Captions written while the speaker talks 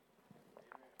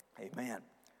Amen.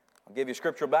 I'll give you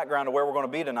scriptural background to where we're going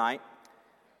to be tonight.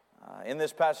 In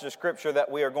this passage of Scripture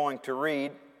that we are going to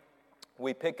read,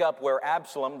 we pick up where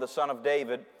Absalom, the son of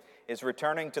David, is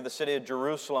returning to the city of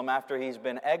Jerusalem after he's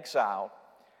been exiled.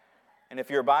 And if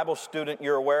you're a Bible student,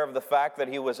 you're aware of the fact that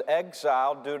he was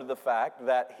exiled due to the fact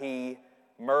that he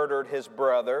murdered his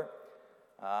brother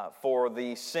for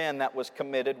the sin that was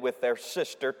committed with their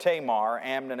sister Tamar,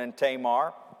 Amnon and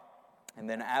Tamar. And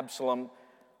then Absalom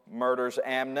murders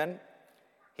Amnon.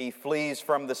 He flees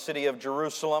from the city of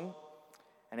Jerusalem,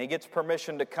 and he gets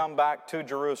permission to come back to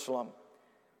Jerusalem.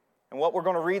 And what we're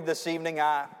going to read this evening,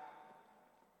 I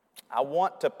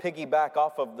want to piggyback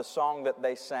off of the song that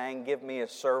they sang, "Give Me a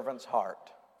Servant's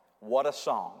Heart." What a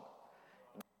song.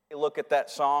 You look at that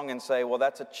song and say, well,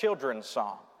 that's a children's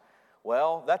song.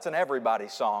 Well, that's an everybody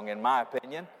song, in my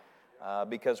opinion,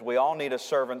 because we all need a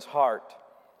servant's heart.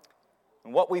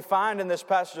 And what we find in this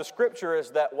passage of Scripture is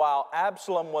that while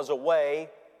Absalom was away,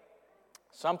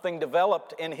 something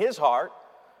developed in his heart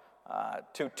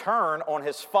to turn on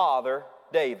his father,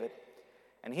 David.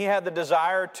 And he had the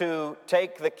desire to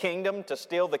take the kingdom, to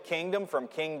steal the kingdom from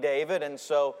King David. And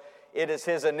so it is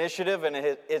his initiative and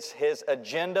it's his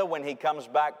agenda when he comes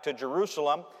back to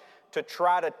Jerusalem to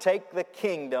try to take the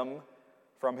kingdom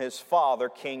from his father,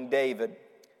 King David.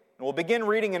 And we'll begin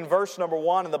reading in verse number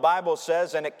 1, and the Bible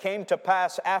says, "And it came to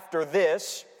pass after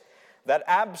this, that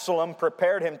Absalom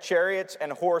prepared him chariots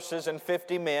and horses and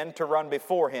 50 men to run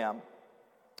before him.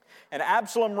 And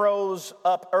Absalom rose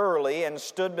up early and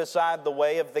stood beside the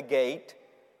way of the gate.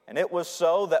 And it was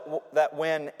so that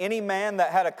when any man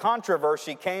that had a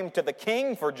controversy came to the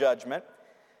king for judgment,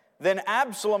 then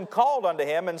Absalom called unto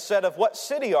him and said, Of what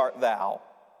city art thou?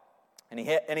 And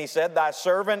he said, Thy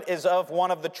servant is of one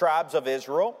of the tribes of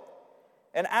Israel.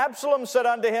 And Absalom said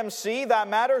unto him, See, thy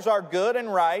matters are good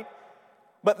and right,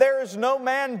 but there is no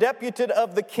man deputed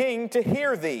of the king to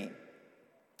hear thee.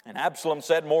 And Absalom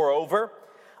said, Moreover,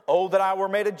 O that I were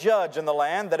made a judge in the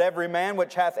land, that every man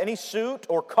which hath any suit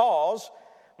or cause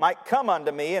might come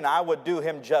unto me, and I would do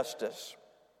him justice.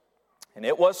 And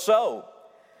it was so,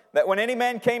 that when any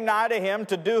man came nigh to him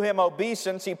to do him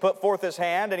obeisance, he put forth his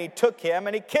hand, and he took him,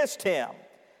 and he kissed him.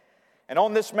 And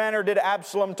on this manner did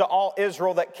Absalom to all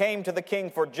Israel that came to the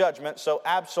king for judgment. So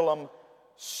Absalom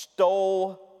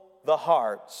stole the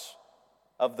hearts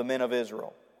of the men of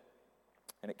Israel.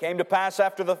 And it came to pass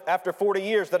after 40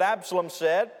 years that Absalom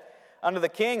said unto the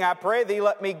king, I pray thee,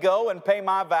 let me go and pay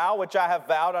my vow, which I have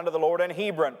vowed unto the Lord in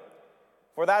Hebron.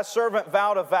 For thy servant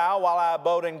vowed a vow while I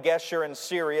abode in Geshur in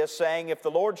Syria, saying, If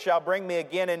the Lord shall bring me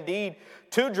again indeed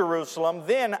to Jerusalem,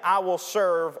 then I will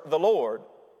serve the Lord.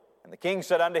 And the king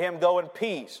said unto him, Go in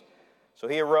peace. So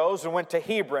he arose and went to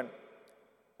Hebron.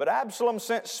 But Absalom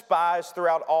sent spies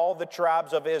throughout all the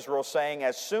tribes of Israel, saying,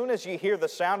 As soon as ye hear the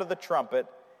sound of the trumpet,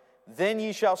 then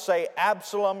ye shall say,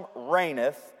 Absalom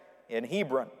reigneth in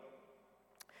Hebron.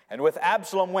 And with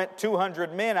Absalom went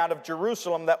 200 men out of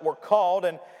Jerusalem that were called,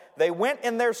 and they went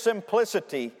in their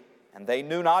simplicity, and they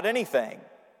knew not anything.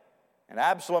 And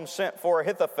Absalom sent for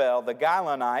Ahithophel, the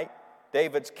Gilonite,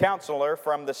 David's counselor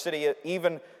from the city,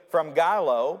 even from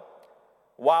Gilo,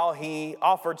 while he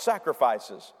offered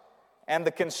sacrifices. And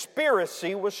the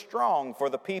conspiracy was strong, for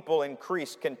the people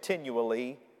increased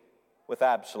continually with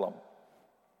Absalom.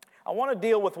 I want to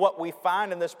deal with what we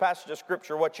find in this passage of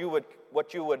Scripture, what you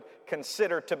would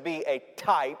consider to be a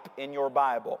type in your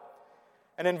Bible.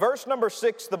 And in verse number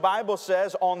 6, the Bible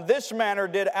says, On this manner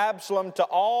did Absalom to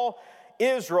all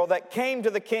Israel that came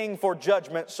to the king for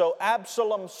judgment. So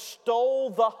Absalom stole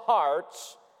the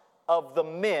hearts of the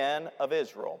men of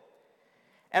Israel.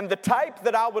 And the type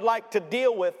that I would like to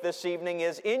deal with this evening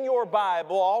is in your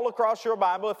Bible, all across your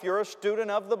Bible. If you're a student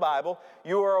of the Bible,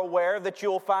 you are aware that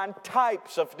you'll find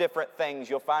types of different things.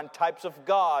 You'll find types of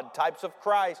God, types of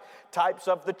Christ, types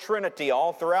of the Trinity,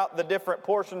 all throughout the different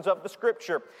portions of the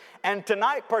Scripture. And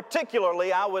tonight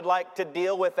particularly, I would like to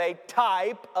deal with a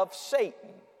type of Satan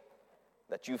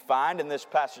that you find in this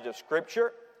passage of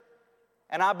Scripture.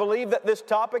 And I believe that this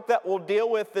topic that we'll deal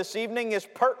with this evening is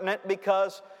pertinent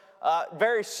because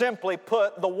very simply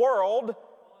put, the world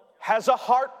has a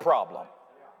heart problem.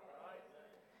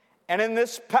 And in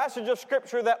this passage of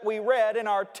Scripture that we read in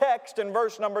our text in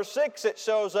verse number 6, it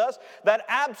shows us that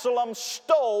Absalom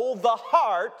stole the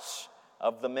hearts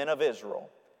of the men of Israel.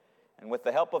 And with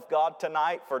the help of God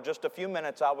tonight, for just a few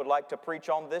minutes, I would like to preach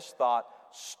on this thought,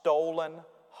 stolen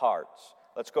hearts.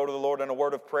 Let's go to the Lord in a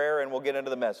word of prayer and we'll get into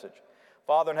the message.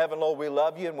 Father in heaven, Lord, we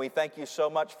love you and we thank you so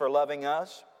much for loving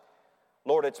us.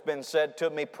 Lord, it's been said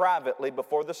to me privately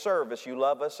before the service, you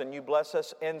love us and you bless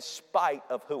us in spite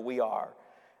of who we are.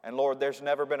 And Lord, there's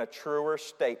never been a truer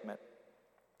statement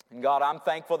And God, I'm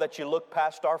thankful that you look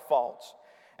past our faults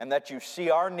and that you see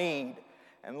our need.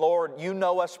 And Lord, you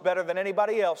know us better than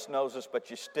anybody else knows us, but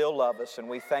you still love us, and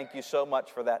we thank you so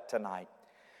much for that tonight.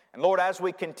 And Lord, as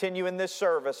we continue in this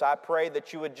service, I pray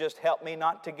that you would just help me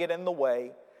not to get in the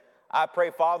way. I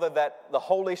pray, Father, that the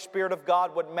Holy Spirit of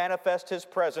God would manifest His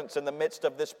presence in the midst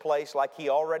of this place like He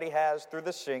already has through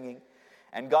the singing.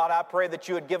 And God, I pray that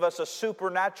you would give us a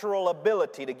supernatural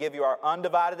ability to give you our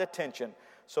undivided attention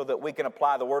so that we can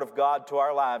apply the Word of God to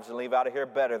our lives and leave out of here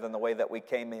better than the way that we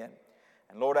came in.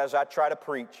 And Lord, as I try to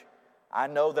preach, I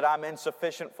know that I'm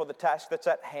insufficient for the task that's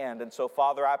at hand. And so,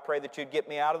 Father, I pray that you'd get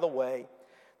me out of the way,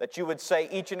 that you would say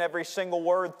each and every single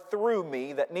word through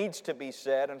me that needs to be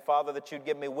said. And, Father, that you'd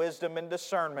give me wisdom and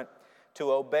discernment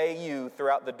to obey you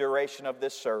throughout the duration of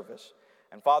this service.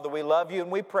 And, Father, we love you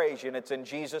and we praise you. And it's in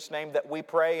Jesus' name that we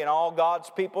pray. And all God's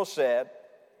people said,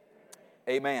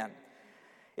 amen.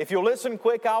 If you'll listen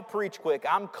quick, I'll preach quick.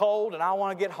 I'm cold and I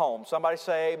want to get home. Somebody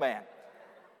say amen.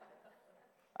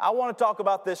 I want to talk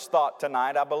about this thought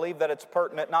tonight. I believe that it's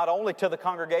pertinent not only to the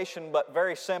congregation, but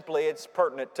very simply, it's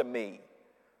pertinent to me.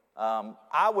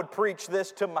 I would preach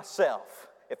this to myself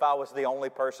if I was the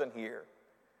only person here.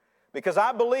 Because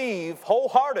I believe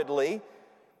wholeheartedly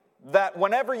that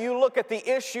whenever you look at the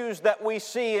issues that we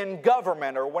see in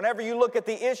government, or whenever you look at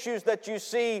the issues that you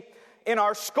see in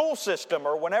our school system,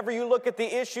 or whenever you look at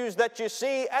the issues that you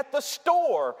see at the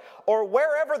store, or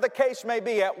wherever the case may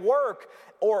be, at work,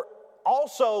 or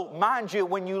also, mind you,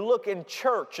 when you look in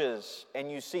churches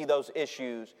and you see those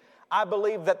issues, I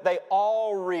believe that they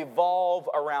all revolve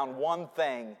around one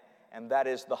thing, and that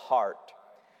is the heart.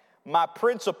 My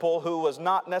principal, who was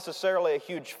not necessarily a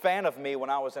huge fan of me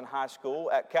when I was in high school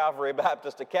at Calvary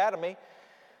Baptist Academy,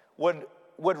 would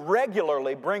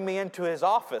regularly bring me into his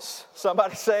office.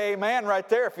 Somebody say amen right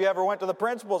there if you ever went to the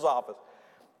principal's office.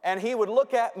 And he would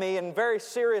look at me, and very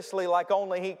seriously, like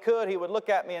only he could, he would look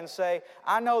at me and say,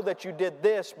 I know that you did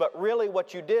this, but really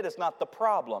what you did is not the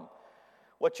problem.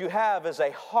 What you have is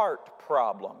a heart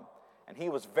problem. And he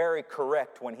was very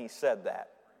correct when he said that.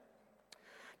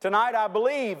 Tonight, I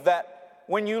believe that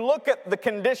when you look at the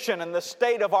condition and the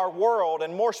state of our world,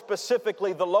 and more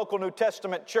specifically the local New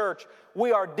Testament church,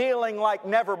 we are dealing like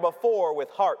never before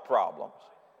with heart problems.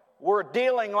 We're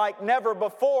dealing like never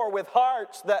before with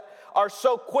hearts that are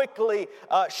so quickly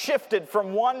shifted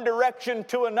from one direction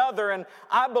to another. And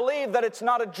I believe that it's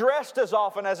not addressed as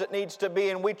often as it needs to be.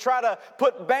 And we try to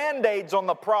put Band-Aids on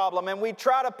the problem. And we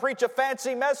try to preach a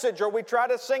fancy message, or we try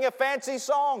to sing a fancy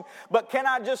song. But can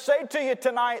I just say to you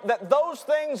tonight that those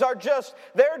things are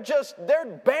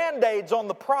they're Band-Aids on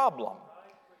the problem.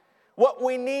 What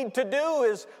we need to do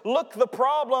is look the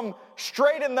problem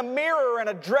straight in the mirror and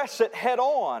address it head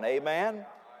on. Amen.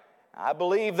 I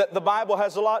believe that the Bible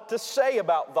has a lot to say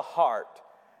about the heart.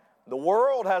 The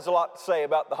world has a lot to say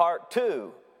about the heart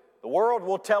too. The world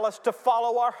will tell us to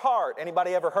follow our heart.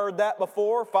 Anybody ever heard that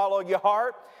before? Follow your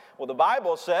heart? Well, the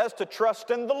Bible says to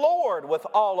trust in the Lord with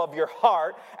all of your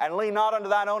heart and lean not unto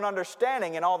thine own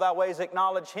understanding. In all thy ways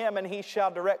acknowledge Him, and He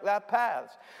shall direct thy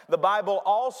paths. The Bible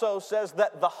also says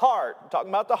that the heart, I'm talking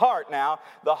about the heart now,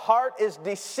 the heart is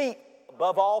deceit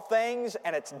above all things,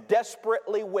 and it's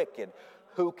desperately wicked.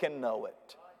 Who can know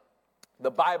it?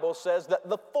 The Bible says that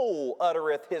the fool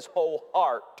uttereth his whole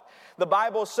heart. The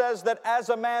Bible says that as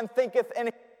a man thinketh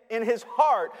in his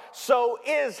heart, so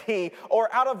is he.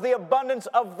 Or out of the abundance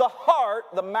of the heart,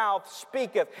 the mouth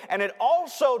speaketh. And it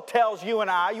also tells you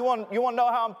and I, you want to know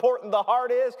how important the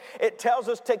heart is? It tells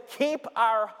us to keep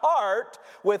our heart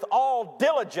with all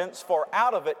diligence, for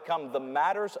out of it come the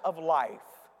matters of life.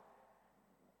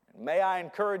 May I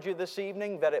encourage you this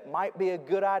evening that it might be a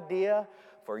good idea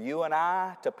for you and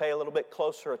I to pay a little bit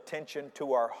closer attention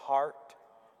to our heart.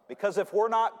 Because if we're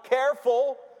not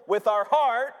careful with our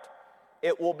heart,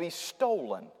 it will be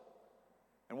stolen.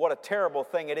 And what a terrible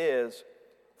thing it is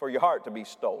for your heart to be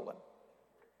stolen.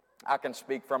 I can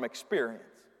speak from experience,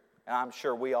 and I'm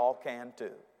sure we all can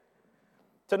too.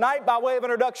 Tonight, by way of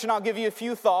introduction, I'll give you a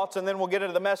few thoughts, and then we'll get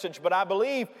into the message. But I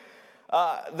believe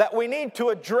that we need to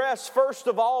address, first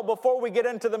of all, before we get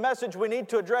into the message, we need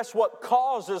to address what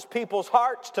causes people's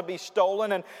hearts to be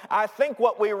stolen. And I think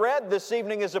what we read this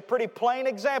evening is a pretty plain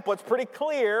example. It's pretty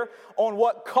clear on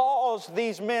what caused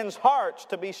these men's hearts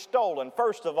to be stolen.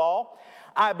 First of all,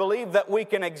 I believe that we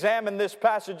can examine this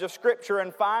passage of Scripture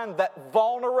and find that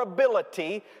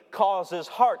vulnerability causes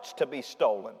hearts to be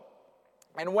stolen.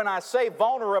 And when I say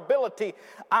vulnerability,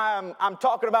 I'm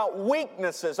talking about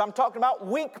weaknesses. I'm talking about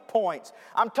weak points.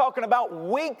 I'm talking about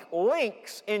weak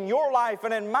links in your life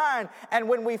and in mine. And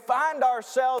when we find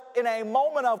ourselves in a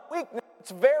moment of weakness, it's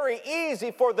very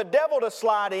easy for the devil to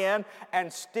slide in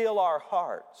and steal our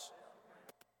hearts.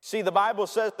 See, the Bible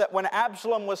says that when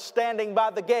Absalom was standing by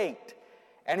the gate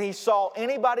and he saw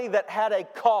anybody that had a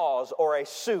cause or a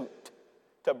suit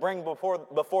to bring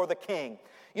before the king,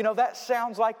 you know, that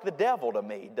sounds like the devil to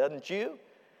me, doesn't you?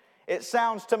 It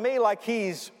sounds to me like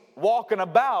he's walking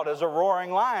about as a roaring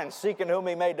lion, seeking whom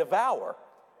he may devour.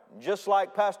 Just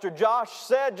like Pastor Josh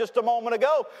said just a moment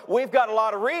ago, we've got a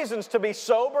lot of reasons to be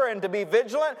sober and to be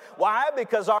vigilant. Why?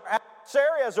 Because our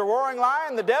adversary, as a roaring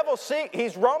lion, the devil,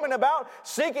 he's roaming about,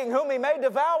 seeking whom he may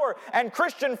devour. And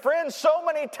Christian friends, so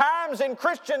many times in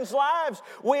Christians' lives,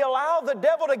 we allow the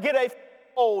devil to get a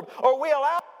foothold, or we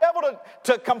allow the devil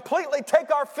to completely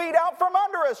take our feet out from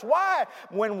under us. Why?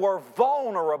 When we're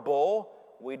vulnerable,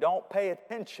 we don't pay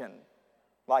attention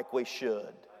like we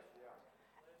should.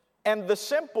 And the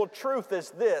simple truth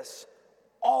is this: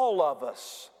 all of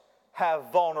us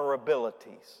have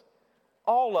vulnerabilities.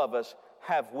 All of us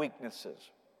have weaknesses.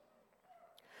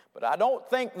 But I don't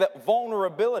think that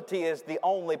vulnerability is the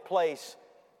only place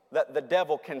that the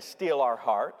devil can steal our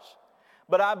hearts.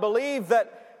 But I believe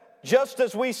that just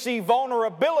as we see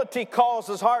vulnerability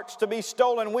causes hearts to be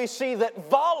stolen, we see that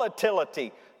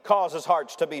volatility causes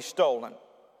hearts to be stolen.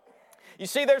 You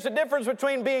see, there's a difference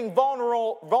between being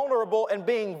vulnerable and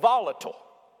being volatile.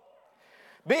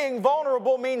 Being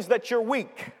vulnerable means that you're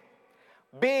weak.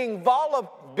 Being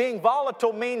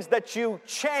volatile means that you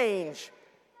change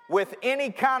with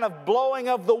any kind of blowing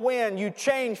of the wind. You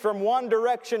change from one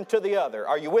direction to the other.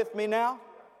 Are you with me now?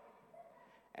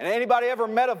 And anybody ever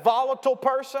met a volatile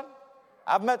person?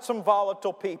 I've met some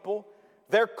volatile people.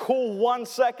 They're cool 1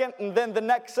 second and then the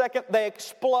next second they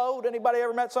explode. Anybody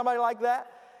ever met somebody like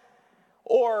that?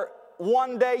 Or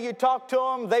one day you talk to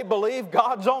them, they believe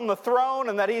God's on the throne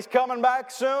and that He's coming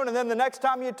back soon. And then the next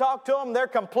time you talk to them, they're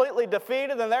completely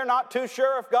defeated and they're not too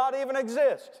sure if God even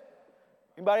exists.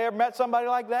 Anybody ever met somebody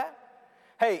like that?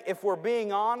 Hey, if we're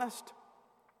being honest,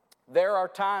 there are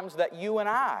times that you and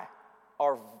I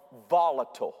are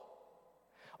volatile.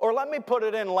 Or let me put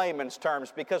it in layman's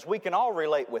terms, because we can all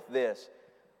relate with this.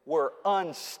 We're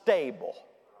unstable.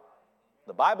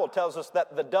 The Bible tells us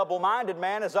that the double-minded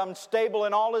man is unstable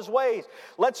in all his ways.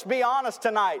 Let's be honest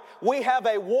tonight. We have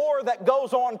a war that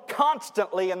goes on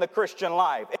constantly in the Christian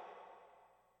life.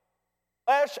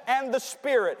 Flesh and the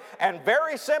spirit. And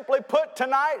very simply put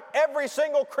tonight, every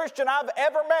single Christian I've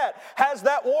ever met has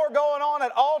that war going on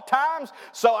at all times.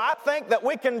 So I think that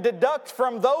we can deduct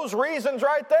from those reasons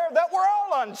right there that we're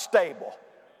all unstable.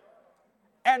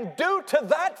 And due to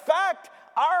that fact,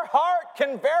 our heart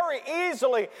can very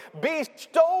easily be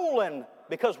stolen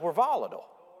because we're volatile.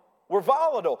 We're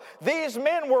volatile. These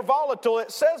men were volatile.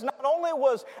 It says not only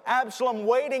was Absalom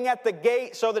waiting at the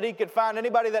gate so that he could find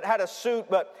anybody that had a suit,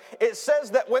 but it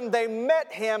says that when they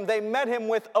met him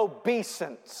with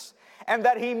obeisance, and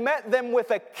that he met them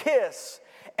with a kiss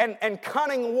and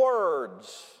cunning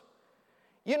words.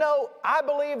 You know, I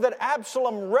believe that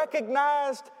Absalom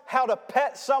recognized how to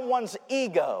pet someone's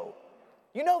ego.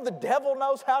 You know, the devil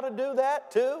knows how to do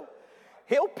that too.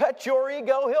 He'll pet your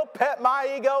ego, he'll pet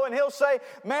my ego, and he'll say,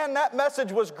 man, that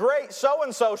message was great,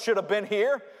 so-and-so should have been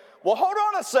here. Well, hold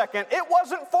on a second. It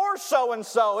wasn't for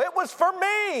so-and-so. It was for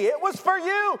me. It was for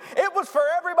you. It was for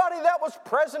everybody that was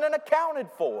present and accounted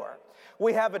for.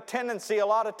 We have a tendency a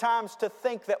lot of times to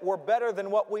think that we're better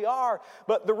than what we are.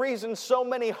 But the reason so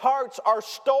many hearts are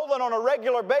stolen on a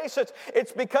regular basis,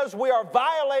 it's because we are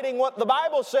violating what the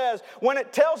Bible says when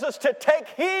it tells us to take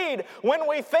heed when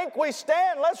we think we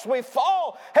stand, lest we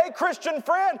fall. Hey, Christian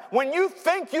friend, when you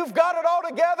think you've got it all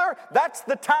together, that's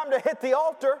the time to hit the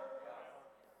altar.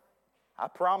 I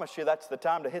promise you that's the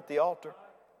time to hit the altar.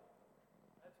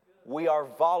 We are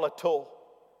volatile,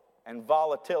 and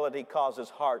volatility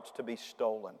causes hearts to be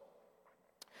stolen.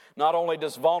 Not only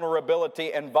does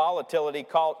vulnerability and volatility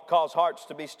cause hearts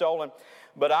to be stolen,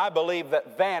 but I believe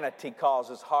that vanity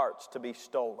causes hearts to be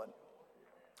stolen.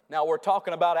 Now, we're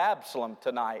talking about Absalom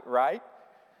tonight, right?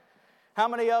 How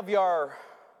many of you are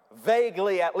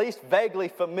at least vaguely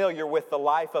familiar with the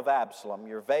life of Absalom?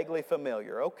 You're vaguely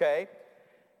familiar, okay.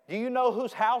 Do you know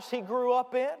whose house he grew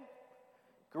up in?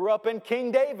 Grew up in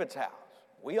King David's house.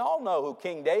 We all know who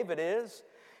King David is.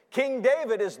 King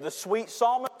David is the sweet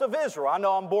psalmist of Israel. I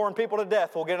know I'm boring people to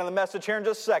death. We'll get into the message here in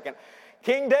just a second.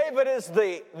 King David is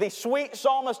the sweet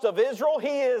psalmist of Israel.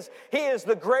 He is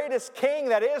the greatest king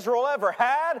that Israel ever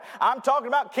had. I'm talking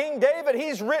about King David.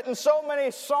 He's written so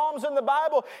many psalms in the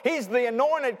Bible. He's the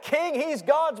anointed king. He's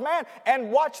God's man.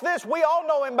 And watch this. We all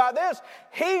know him by this.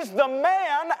 He's the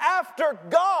man after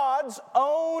God's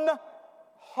own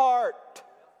heart.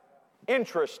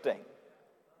 Interesting.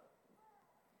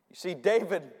 You see,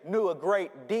 David knew a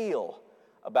great deal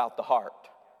about the heart.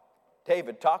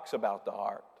 David talks about the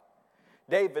heart.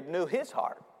 David knew his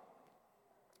heart.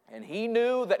 And he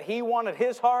knew that he wanted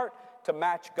his heart to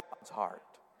match God's heart.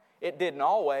 It didn't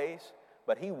always,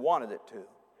 but he wanted it to.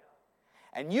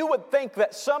 And you would think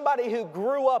that somebody who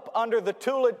grew up under the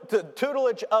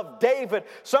tutelage of David,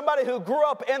 somebody who grew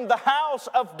up in the house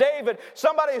of David,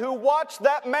 somebody who watched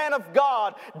that man of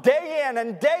God day in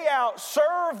and day out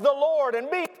serve the Lord and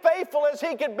be faithful as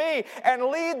he could be and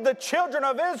lead the children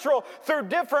of Israel through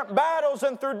different battles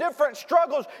and through different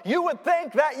struggles, you would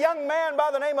think that young man by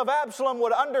the name of Absalom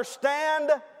would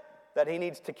understand that he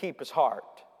needs to keep his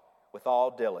heart with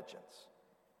all diligence.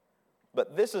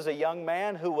 But this is a young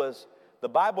man who was, the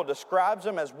Bible describes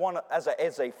him as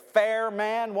a fair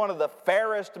man, one of the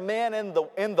fairest men in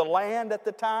the land at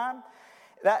the time.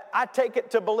 That I take it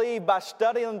to believe by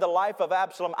studying the life of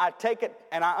Absalom, I take it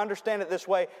and I understand it this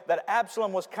way, that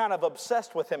Absalom was kind of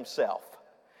obsessed with himself.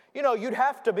 You know, you'd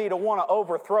have to be to want to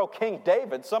overthrow King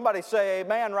David. Somebody say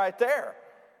amen right there.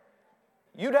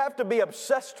 You'd have to be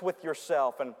obsessed with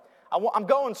yourself. And I'm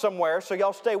going somewhere, so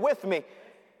y'all stay with me.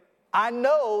 I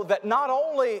know that not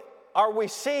only are we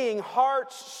seeing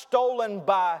hearts stolen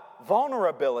by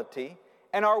vulnerability,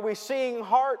 and are we seeing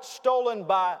hearts stolen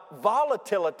by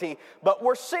volatility, but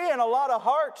we're seeing a lot of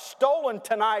hearts stolen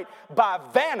tonight by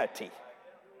vanity.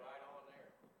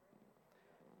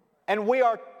 And we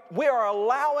are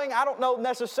allowing, I don't know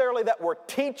necessarily that we're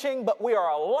teaching, but we are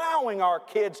allowing our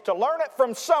kids to learn it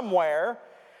from somewhere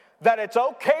that it's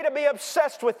okay to be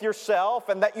obsessed with yourself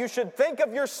and that you should think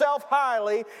of yourself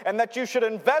highly and that you should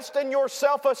invest in your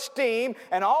self-esteem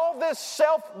and all this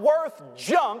self-worth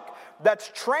junk that's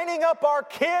training up our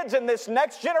kids in this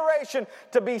next generation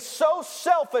to be so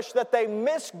selfish that they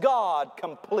miss God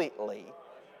completely.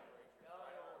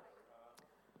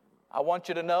 I want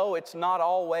you to know it's not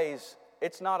always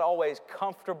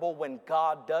comfortable when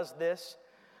God does this,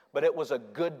 but it was a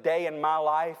good day in my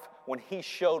life when He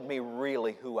showed me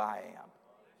really who I am.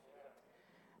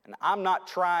 And I'm not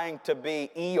trying to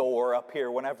be Eeyore up here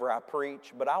whenever I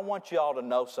preach, but I want y'all to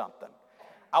know something.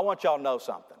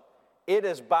 It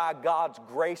is by God's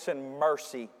grace and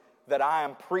mercy that I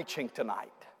am preaching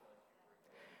tonight.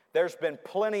 There's been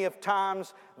plenty of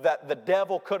times that the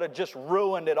devil could have just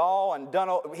ruined it all and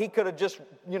he could have just,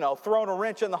 thrown a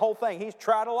wrench in the whole thing. He's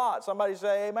tried a lot. Somebody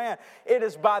say amen. It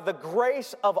is by the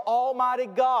grace of Almighty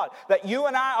God that you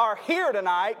and I are here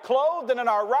tonight, clothed and in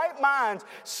our right minds,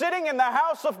 sitting in the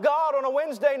house of God on a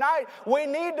Wednesday night. We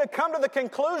need to come to the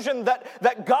conclusion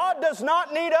that God does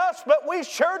not need us, but we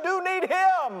sure do need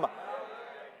Him.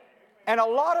 And a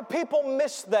lot of people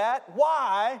miss that.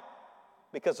 Why?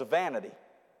 Because of vanity.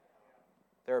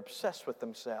 They're obsessed with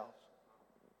themselves.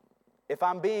 If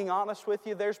I'm being honest with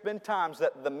you, there's been times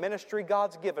that the ministry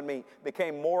God's given me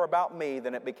became more about me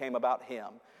than it became about Him.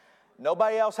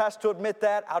 Nobody else has to admit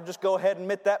that. I'll just go ahead and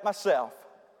admit that myself.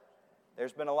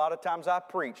 There's been a lot of times I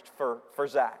preached for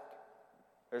Zach.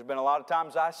 There's been a lot of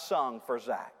times I sung for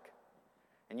Zach.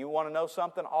 And you want to know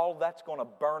something? All of that's going to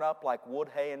burn up like wood,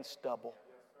 hay, and stubble.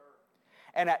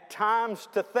 And at times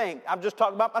to think, I'm just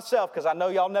talking about myself because I know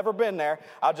y'all never been there.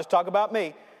 I'll just talk about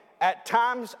me. At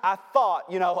times I thought,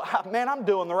 man, I'm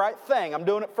doing the right thing. I'm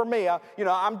doing it for me.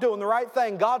 I'm doing the right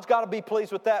thing. God's got to be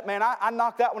pleased with that, man. I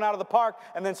knocked that one out of the park,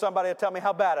 and then somebody will tell me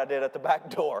how bad I did at the back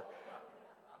door.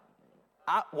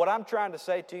 What I'm trying to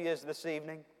say to you is this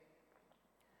evening,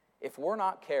 if we're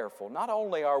not careful, not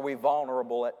only are we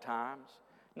vulnerable at times,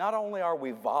 not only are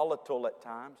we volatile at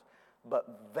times,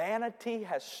 but vanity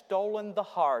has stolen the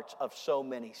hearts of so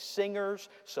many singers,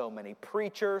 so many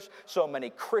preachers, so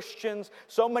many Christians,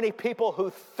 so many people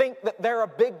who think that they're a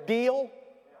big deal.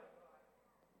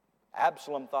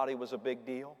 Absalom thought he was a big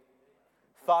deal.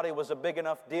 Thought he was a big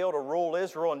enough deal to rule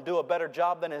Israel and do a better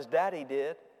job than his daddy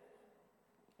did.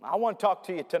 I want to talk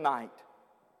to you tonight.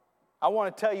 I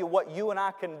want to tell you what you and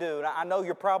I can do. Now, I know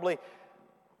I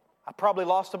probably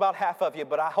lost about half of you,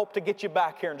 but I hope to get you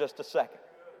back here in just a second.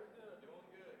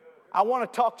 I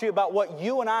want to talk to you about what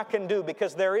you and I can do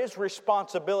because there is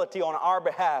responsibility on our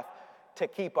behalf to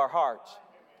keep our hearts.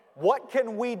 What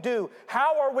can we do?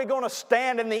 How are we going to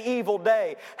stand in the evil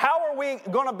day? How are we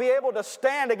going to be able to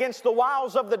stand against the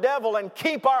wiles of the devil and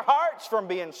keep our hearts from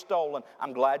being stolen?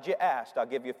 I'm glad you asked. I'll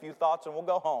give you a few thoughts and we'll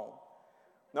go home.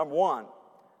 Number one,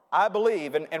 I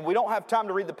believe, and we don't have time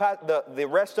to read the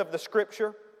rest of the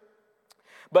Scripture,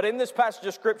 but in this passage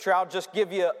of Scripture, I'll just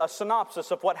give you a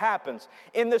synopsis of what happens.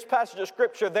 In this passage of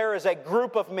Scripture, there is a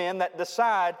group of men that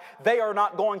decide they are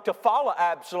not going to follow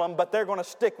Absalom, but they're going to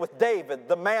stick with David,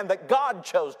 the man that God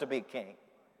chose to be king.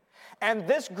 And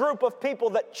this group of people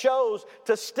that chose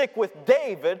to stick with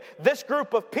David, this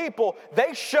group of people,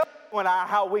 they show you and I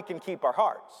how we can keep our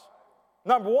hearts.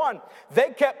 Number one, they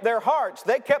kept their hearts.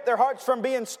 They kept their hearts from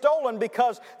being stolen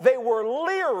because they were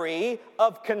leery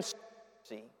of conspiracy.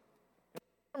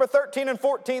 Number 13 and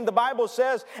 14, the Bible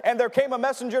says, and there came a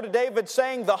messenger to David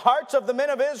saying, the hearts of the men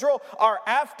of Israel are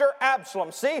after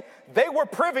Absalom. See, they were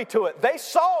privy to it. They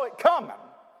saw it coming.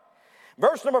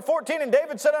 Verse number 14, and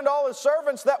David said unto all his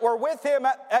servants that were with him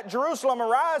at Jerusalem,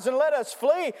 arise and let us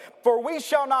flee, for we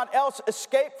shall not else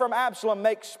escape from Absalom.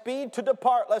 Make speed to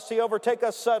depart, lest he overtake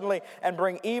us suddenly and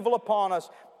bring evil upon us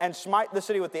and smite the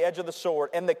city with the edge of the sword.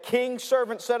 And the king's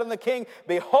servant said unto the king,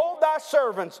 behold, thy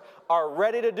servants are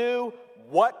ready to do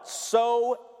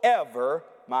whatsoever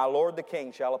my lord the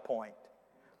king shall appoint.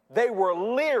 They were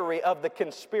leery of the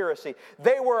conspiracy.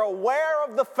 They were aware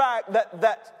of the fact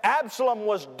that Absalom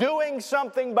was doing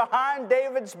something behind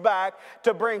David's back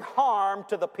to bring harm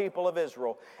to the people of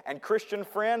Israel. And Christian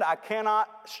friend, I cannot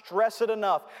stress it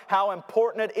enough how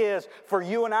important it is for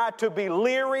you and I to be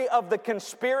leery of the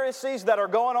conspiracies that are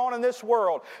going on in this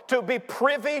world, to be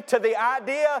privy to the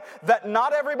idea that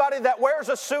not everybody that wears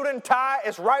a suit and tie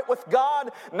is right with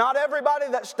God, not everybody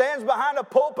that stands behind a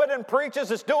pulpit and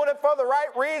preaches is doing it for the right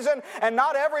reason, and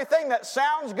not everything that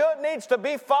sounds good needs to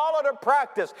be followed or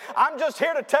practiced. I'm just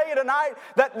here to tell you tonight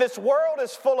that this world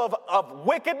is full of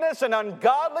wickedness and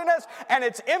ungodliness, and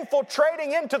it's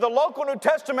infiltrating into the local New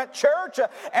Testament church,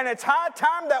 and it's high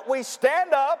time that we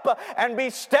stand up and be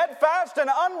steadfast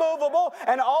and unmovable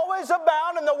and always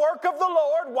abound in the work of the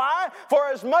Lord. Why? For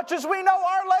as much as we know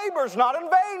our labor's not in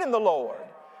vain in the Lord.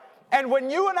 And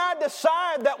when you and I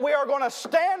decide that we are going to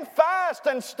stand fast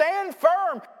and stand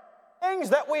firm,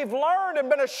 things that we've learned and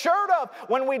been assured of,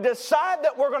 when we decide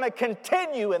that we're going to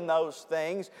continue in those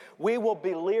things, we will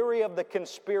be leery of the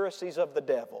conspiracies of the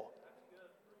devil.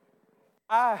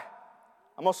 I'm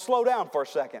going to slow down for a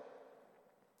second.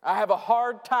 I have a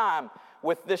hard time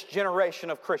with this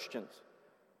generation of Christians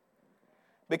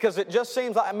because it just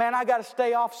seems like, man, I got to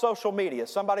stay off social media.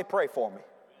 Somebody pray for me.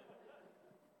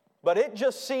 But it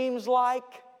just seems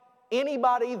like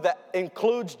anybody that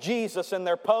includes Jesus in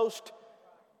their post,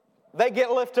 they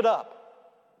get lifted up.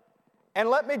 And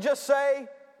let me just say,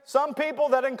 some people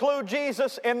that include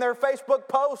Jesus in their Facebook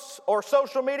posts or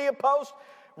social media posts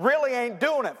really ain't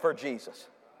doing it for Jesus.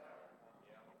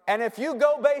 And if you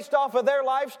go based off of their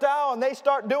lifestyle and they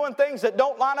start doing things that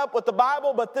don't line up with the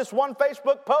Bible, but this one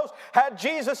Facebook post had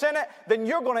Jesus in it, then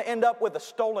you're going to end up with a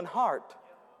stolen heart.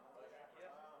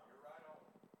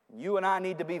 You and I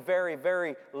need to be very,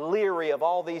 very leery of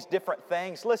all these different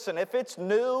things. Listen, if it's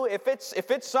new, if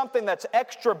it's something that's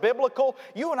extra biblical,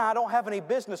 you and I don't have any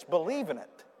business believing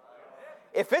it.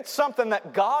 If it's something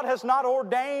that God has not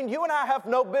ordained, you and I have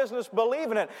no business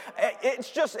believing it. It's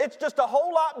just a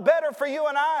whole lot better for you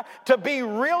and I to be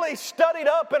really studied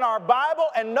up in our Bible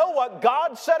and know what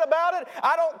God said about it.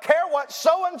 I don't care what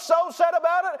so-and-so said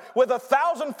about it with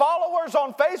 1,000 followers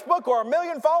on Facebook or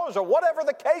 1,000,000 followers or whatever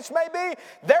the case may be.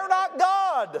 They're not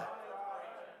God.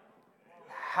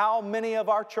 How many of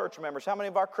our church members, how many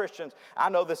of our Christians, I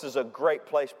know this is a great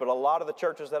place, but a lot of the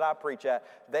churches that I preach at,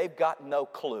 they've got no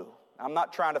clue. I'm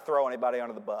not trying to throw anybody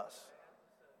under the bus,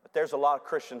 but there's a lot of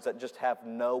Christians that just have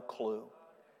no clue.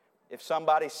 If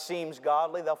somebody seems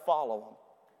godly, they'll follow them.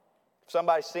 If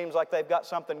somebody seems like they've got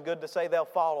something good to say, they'll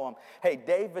follow them. Hey,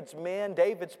 David's men,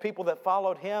 David's people that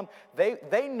followed him,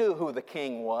 they knew who the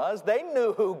king was. They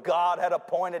knew who God had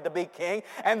appointed to be king.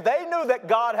 And they knew that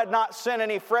God had not sent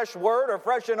any fresh word or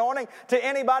fresh anointing to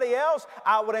anybody else.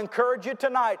 I would encourage you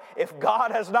tonight, if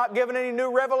God has not given any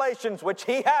new revelations, which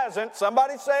He hasn't,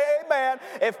 somebody say amen.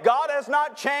 If God has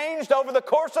not changed over the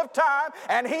course of time,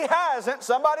 and He hasn't,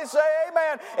 somebody say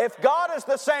amen. If God is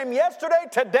the same yesterday,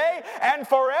 today, and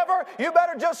forever, you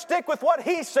better just stick with what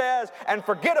He says and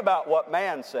forget about what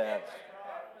man says.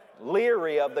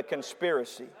 Leery of the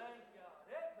conspiracy.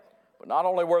 But not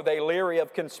only were they leery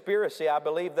of conspiracy, I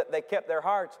believe that they kept their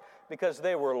hearts because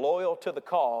they were loyal to the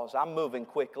cause. I'm moving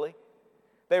quickly.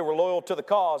 They were loyal to the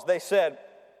cause. They said,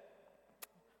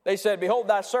 behold,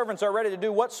 thy servants are ready to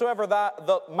do whatsoever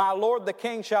my lord the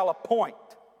king shall appoint.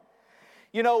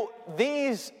 You know,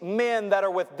 these men that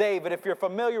are with David, if you're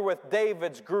familiar with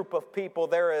David's group of people,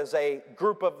 there is a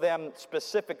group of them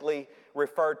specifically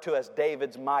referred to as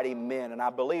David's mighty men. And I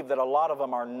believe that a lot of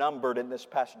them are numbered in this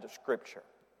passage of Scripture.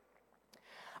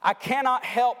 I cannot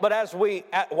help but as we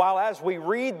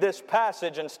read this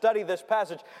passage and study this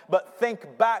passage, but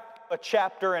think back a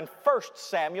chapter in 1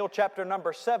 Samuel, chapter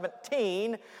number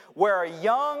 17, where a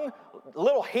young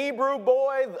little Hebrew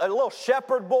boy, a little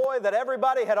shepherd boy that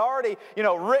everybody had already,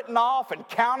 written off and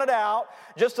counted out,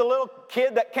 just a little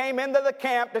kid that came into the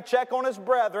camp to check on his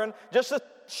brethren, just a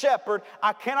shepherd.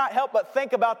 I cannot help but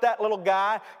think about that little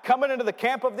guy coming into the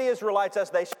camp of the Israelites as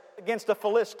they stood against a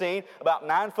Philistine about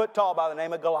 9 foot tall by the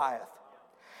name of Goliath.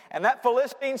 And that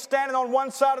Philistine standing on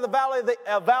one side of the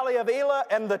valley of Elah,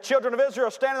 and the children of Israel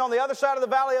standing on the other side of the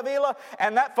valley of Elah,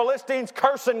 and that Philistine's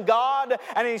cursing God,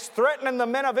 and he's threatening the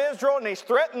men of Israel, and he's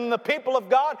threatening the people of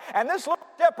God. And this little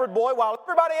shepherd boy, while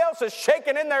everybody else is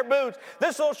shaking in their boots,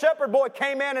 this little shepherd boy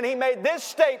came in and he made this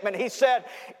statement. He said,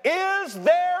 "Is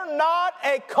there not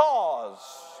a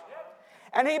cause?"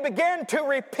 And he began to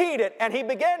repeat it, and he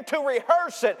began to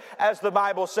rehearse it, as the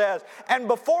Bible says. And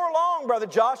before long, Brother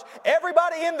Josh,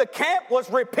 everybody in the camp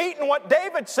was repeating what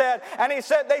David said. And they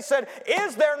said,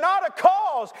 "Is there not a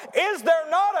cause? Is there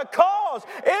not a cause?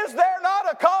 Is there not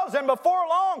a cause?" And before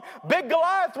long, big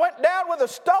Goliath went down with a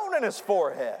stone in his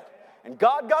forehead. And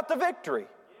God got the victory.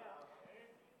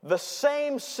 The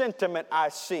same sentiment I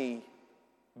see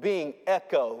being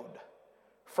echoed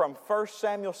from 1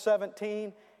 Samuel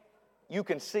 17. You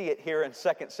can see it here in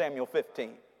 2 Samuel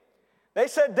 15. They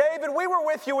said, "David, we were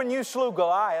with you when you slew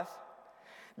Goliath.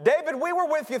 David, we were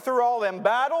with you through all them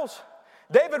battles.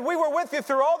 David, we were with you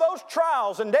through all those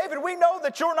trials. And David, we know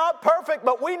that you're not perfect,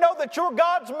 but we know that you're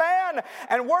God's man.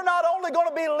 And we're not only going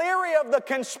to be leery of the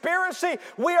conspiracy,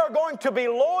 we are going to be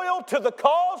loyal to the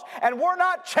cause, and we're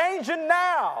not changing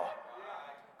now."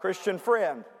 Christian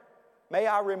friend, may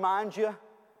I remind you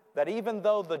that even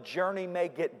though the journey may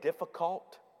get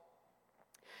difficult,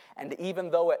 and even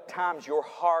though at times your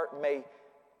heart may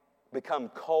become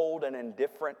cold and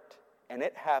indifferent, and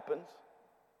it happens,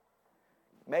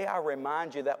 may I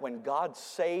remind you that when God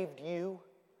saved you,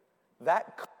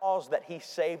 that cause that He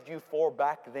saved you for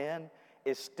back then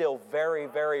is still very,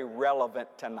 very relevant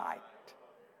tonight.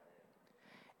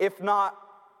 If not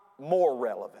more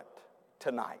relevant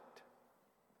tonight.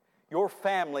 Your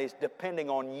family is depending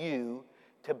on you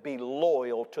to be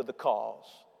loyal to the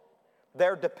cause.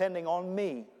 They're depending on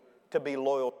me to be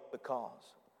loyal to the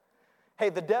cause. Hey,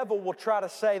 the devil will try to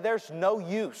say there's no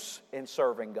use in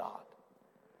serving God.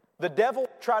 The devil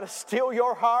will try to steal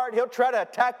your heart. He'll try to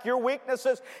attack your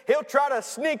weaknesses. He'll try to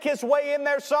sneak his way in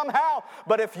there somehow.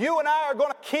 But if you and I are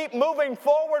going to keep moving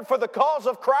forward for the cause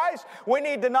of Christ, we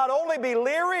need to not only be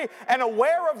leery and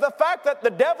aware of the fact that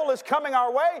the devil is coming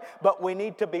our way, but we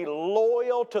need to be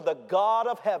loyal to the God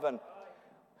of heaven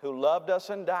who loved us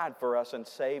and died for us and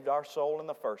saved our soul in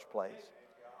the first place.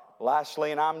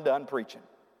 Lastly, and I'm done preaching,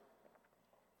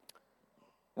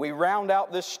 we round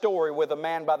out this story with a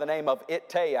man by the name of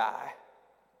Ittai.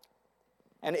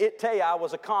 And Ittai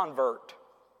was a convert.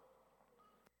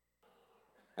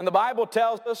 And the Bible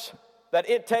tells us that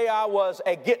Ittai was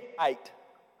a Gittite.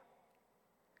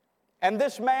 And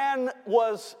this man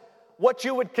was what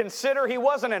you would consider, he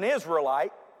wasn't an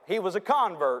Israelite, he was a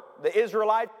convert. The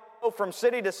Israelites go from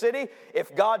city to city.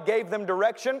 If God gave them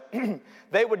direction,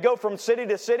 they would go from city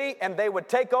to city, and they would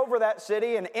take over that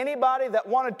city, and anybody that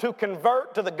wanted to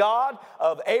convert to the God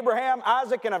of Abraham,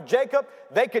 Isaac, and of Jacob,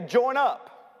 they could join up.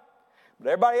 But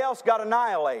everybody else got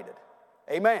annihilated.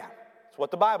 Amen. That's what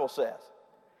the Bible says.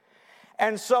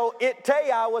 And so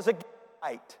Ittai was a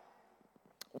Gittite,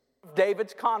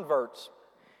 David's converts.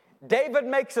 David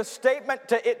makes a statement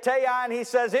to Ittai, and he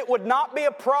says, "It would not be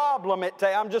a problem,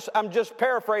 Ittai." I'm just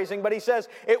paraphrasing, but he says,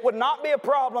 "It would not be a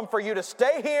problem for you to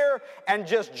stay here and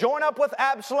just join up with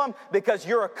Absalom, because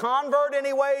you're a convert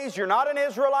anyways, you're not an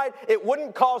Israelite. It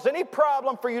wouldn't cause any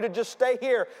problem for you to just stay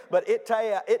here." But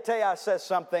Ittai says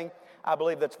something, I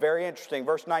believe, that's very interesting.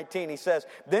 Verse 19, he says,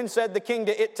 "Then said the king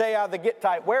to Ittai the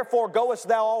Gittite, Wherefore goest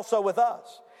thou also with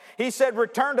us? He said,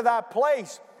 Return to thy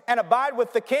place, and abide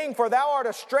with the king, for thou art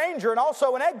a stranger and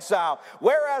also an exile.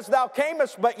 Whereas thou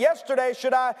camest but yesterday,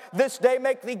 should I this day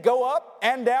make thee go up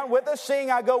and down with us,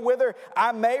 seeing I go whither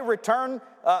I may return,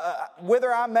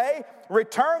 whither I may?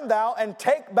 Return thou and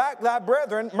take back thy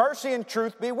brethren. Mercy and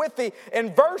truth be with thee."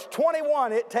 In verse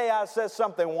 21, Ittai says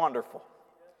something wonderful.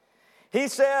 He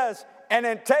says, "And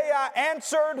Ittai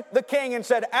answered the king and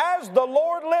said, As the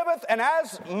Lord liveth, and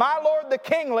as my lord the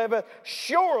king liveth,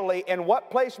 surely in what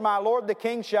place my lord the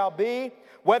king shall be,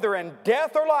 whether in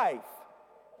death or life,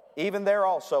 even there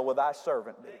also will thy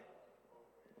servant be."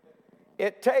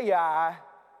 Ittai,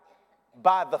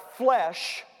 by the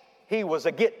flesh, he was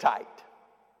a Gittite.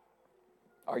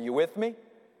 Are you with me?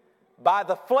 By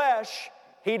the flesh,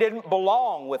 he didn't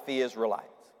belong with the Israelites.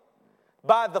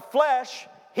 By the flesh,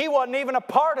 he wasn't even a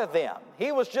part of them.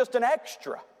 He was just an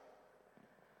extra.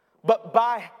 but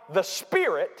by the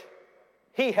Spirit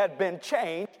he had been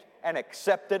changed and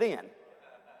accepted in.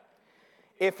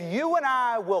 If you and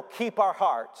I will keep our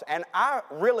hearts, and I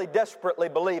really desperately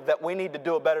believe that we need to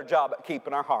do a better job at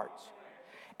keeping our hearts.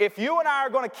 If you and I are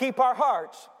going to keep our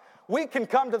hearts, we can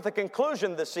come to the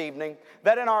conclusion this evening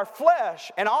that in our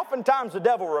flesh, and oftentimes the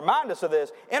devil reminds us of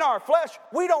this, in our flesh,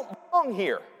 we don't belong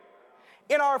here.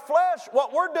 In our flesh,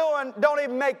 what we're doing don't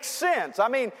even make sense. I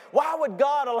mean, why would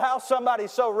God allow somebody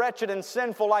so wretched and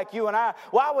sinful like you and I?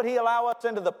 Why would he allow us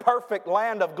into the perfect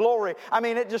land of glory? I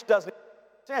mean, it just doesn't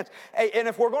make sense. And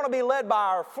if we're going to be led by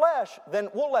our flesh, then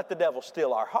we'll let the devil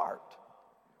steal our heart.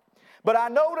 But I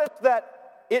noticed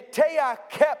that Ittai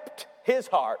kept his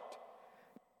heart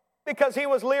because he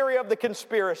was leery of the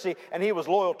conspiracy and he was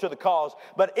loyal to the cause.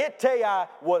 But Ittai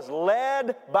was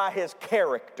led by his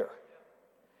character.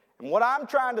 And what I'm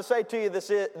trying to say to you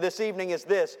this evening is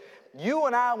this. You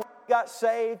and I, when we got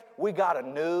saved, we got a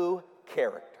new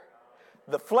character.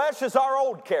 The flesh is our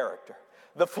old character.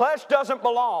 The flesh doesn't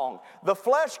belong. The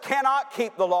flesh cannot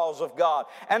keep the laws of God.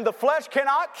 And the flesh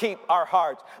cannot keep our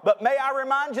hearts. But may I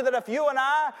remind you that if you and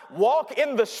I walk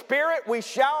in the Spirit, we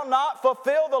shall not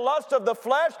fulfill the lust of the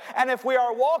flesh. And if we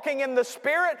are walking in the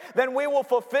Spirit, then we will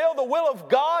fulfill the will of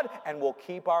God and will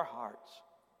keep our hearts.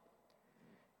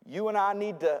 You and I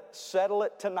need to settle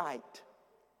it tonight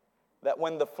that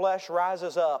when the flesh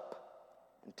rises up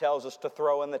and tells us to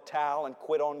throw in the towel and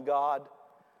quit on God,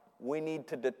 we need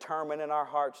to determine in our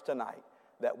hearts tonight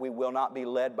that we will not be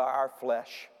led by our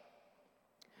flesh,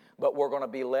 but we're going to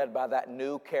be led by that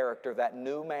new character, that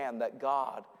new man that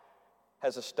God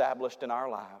has established in our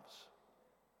lives.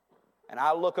 And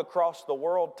I look across the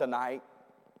world tonight,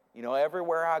 you know,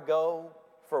 everywhere I go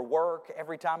for work,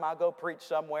 every time I go preach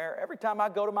somewhere, every time I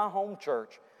go to my home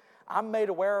church, I'm made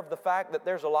aware of the fact that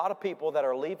there's a lot of people that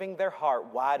are leaving their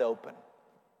heart wide open.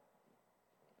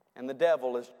 And the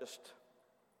devil is just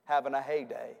having a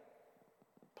heyday,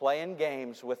 playing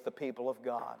games with the people of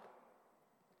God.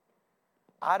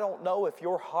 I don't know if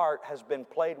your heart has been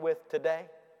played with today.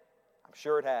 I'm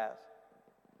sure it has.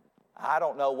 I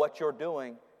don't know what you're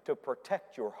doing to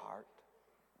protect your heart.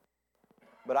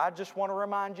 But I just want to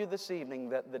remind you this evening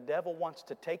that the devil wants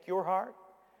to take your heart.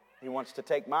 He wants to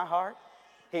take my heart.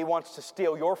 He wants to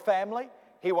steal your family.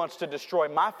 He wants to destroy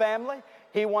my family.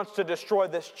 He wants to destroy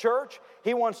this church.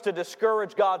 He wants to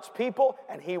discourage God's people,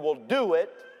 and he will do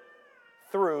it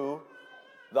through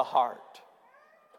the heart.